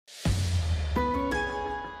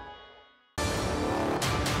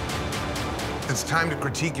It's time to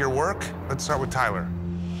critique your work. Let's start with Tyler.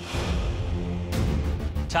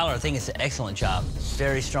 Tyler, I think it's an excellent job.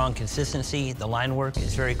 Very strong consistency. The line work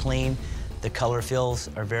is very clean. The color fills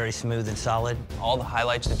are very smooth and solid. All the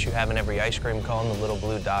highlights that you have in every ice cream cone, the little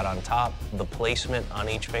blue dot on top, the placement on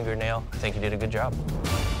each fingernail, I think you did a good job.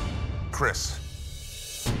 Chris.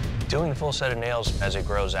 Doing the full set of nails as it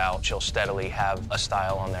grows out, she'll steadily have a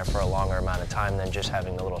style on there for a longer amount of time than just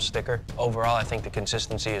having the little sticker. Overall, I think the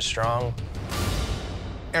consistency is strong.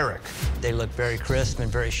 Erik. They look very crisp and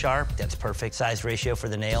very sharp. That's perfect size ratio for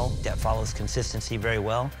the nail. That follows consistency very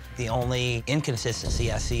well. The only inconsistency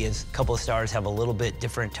I see is a couple of stars have a little bit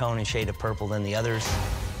different tone and shade of purple than the others.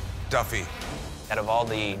 Duffy. Out of all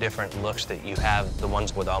the different looks that you have, the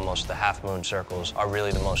ones with almost the half-moon circles are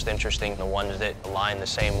really the most interesting. The ones that align the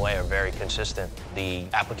same way are very consistent. The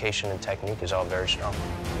application and technique is all very strong.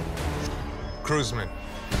 Cruzman.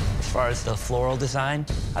 As far as the floral design,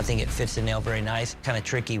 I think it fits the nail very nice. Kind of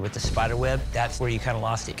tricky with the spider web. That's where you kind of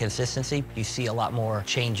lost the consistency. You see a lot more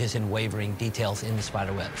changes and wavering details in the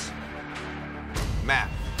spider webs. Matt.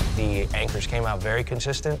 The anchors came out very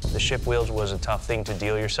consistent. The ship wheels was a tough thing to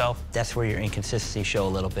deal yourself. That's where your inconsistencies show a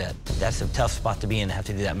little bit. That's a tough spot to be in, to have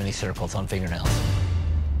to do that many circles on fingernails.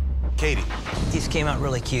 Katie. These came out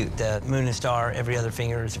really cute. The moon and star, every other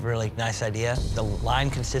finger is a really nice idea. The line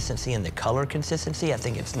consistency and the color consistency, I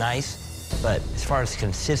think it's nice. But as far as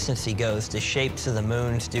consistency goes, the shapes of the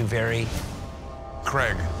moons do vary.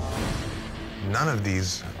 Craig. None of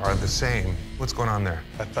these are the same. What's going on there?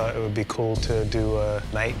 I thought it would be cool to do a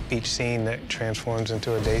night beach scene that transforms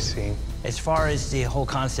into a day scene. As far as the whole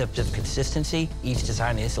concept of consistency, each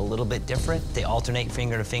design is a little bit different. They alternate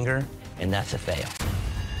finger to finger, and that's a fail.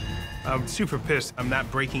 I'm super pissed. I'm not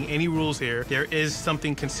breaking any rules here. There is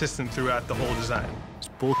something consistent throughout the whole design. It's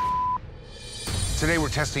bull. Today we're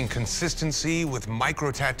testing consistency with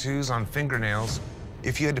micro tattoos on fingernails.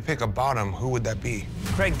 If you had to pick a bottom, who would that be?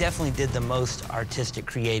 Craig definitely did the most artistic,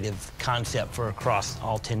 creative concept for across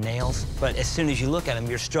all 10 nails. But as soon as you look at them,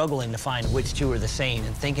 you're struggling to find which two are the same.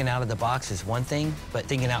 And thinking out of the box is one thing, but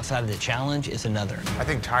thinking outside of the challenge is another. I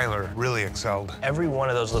think Tyler really excelled. Every one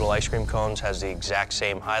of those little ice cream cones has the exact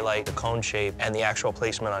same highlight, the cone shape, and the actual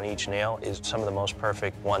placement on each nail is some of the most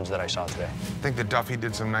perfect ones that I saw today. I think that Duffy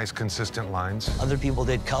did some nice, consistent lines. Other people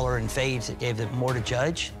did color and fades that gave them more to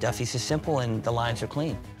judge. Duffy's is simple, and the lines are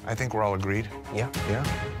clean. I think we're all agreed. Yeah. Yeah?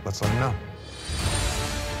 Let's let them know.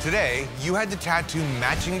 Today, you had to tattoo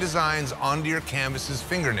matching designs onto your canvas's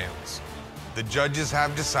fingernails. The judges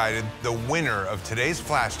have decided the winner of today's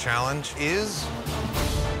Flash Challenge is...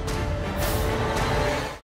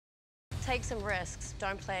 Take some risks.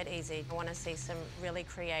 Don't play it easy. I want to see some really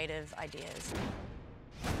creative ideas.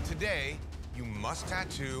 Today, you must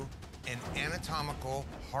tattoo an anatomical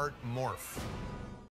heart morph.